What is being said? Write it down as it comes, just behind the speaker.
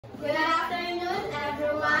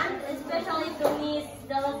especially to Miss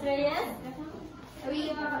Dallas Reyes. We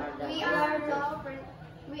are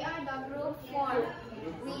the group 4.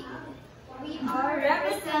 We are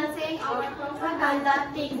representing our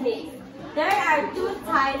Propaganda techniques. There are two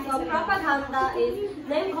types of propaganda: is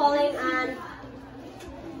name calling and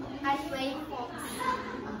playing folks.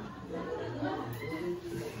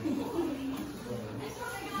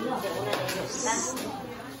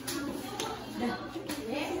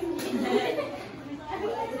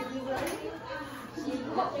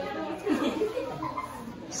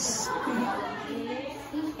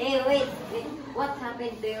 Hey, wait. What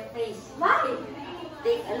happened to your face? Why?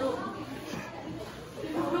 Take a look.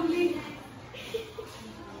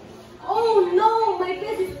 Oh no, my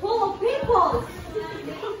face is full of pimples.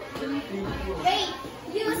 Wait,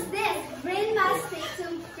 use this brain mask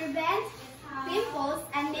to prevent pimples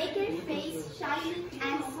and make your face shiny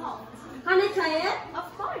and soft. Can I try it?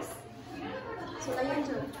 Of course. So I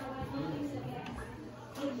enter.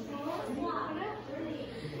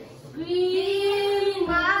 Green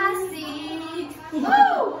mask.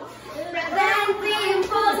 Woo! Prevent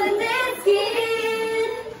pimples in the skin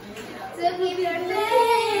to keep your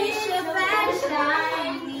face sharp and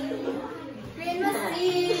shiny. Green mask.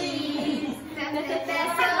 50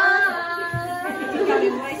 pesos.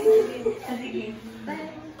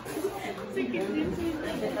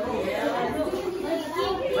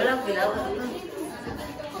 Walang pilaw.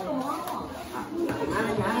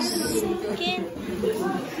 Ken.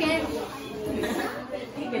 Ken.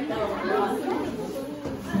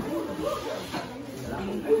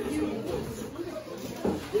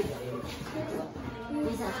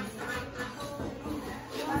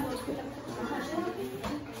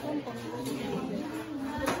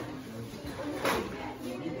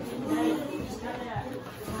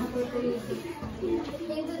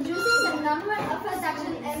 Introducing the number of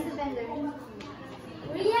production independent.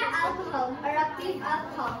 Urea alcohol or active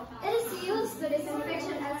alcohol. It is used to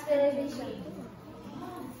disinfection and sterilization.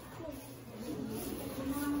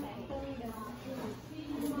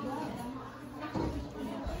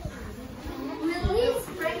 Release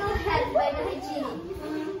freckle head by the hygienic.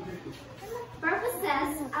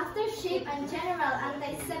 Purposes: aftershave and general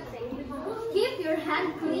antiseptic. Keep your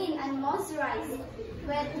hand clean and moisturized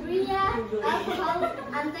with urea alcohol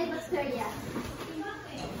antibacterial.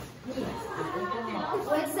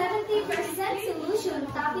 With 70% solution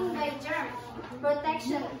topping by germ,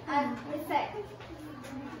 protection and effect.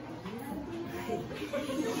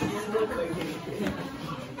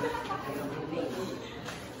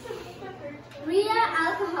 Urea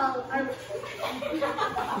alcohol or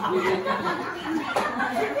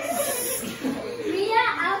urea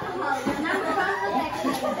alcohol,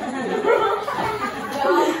 non-protection.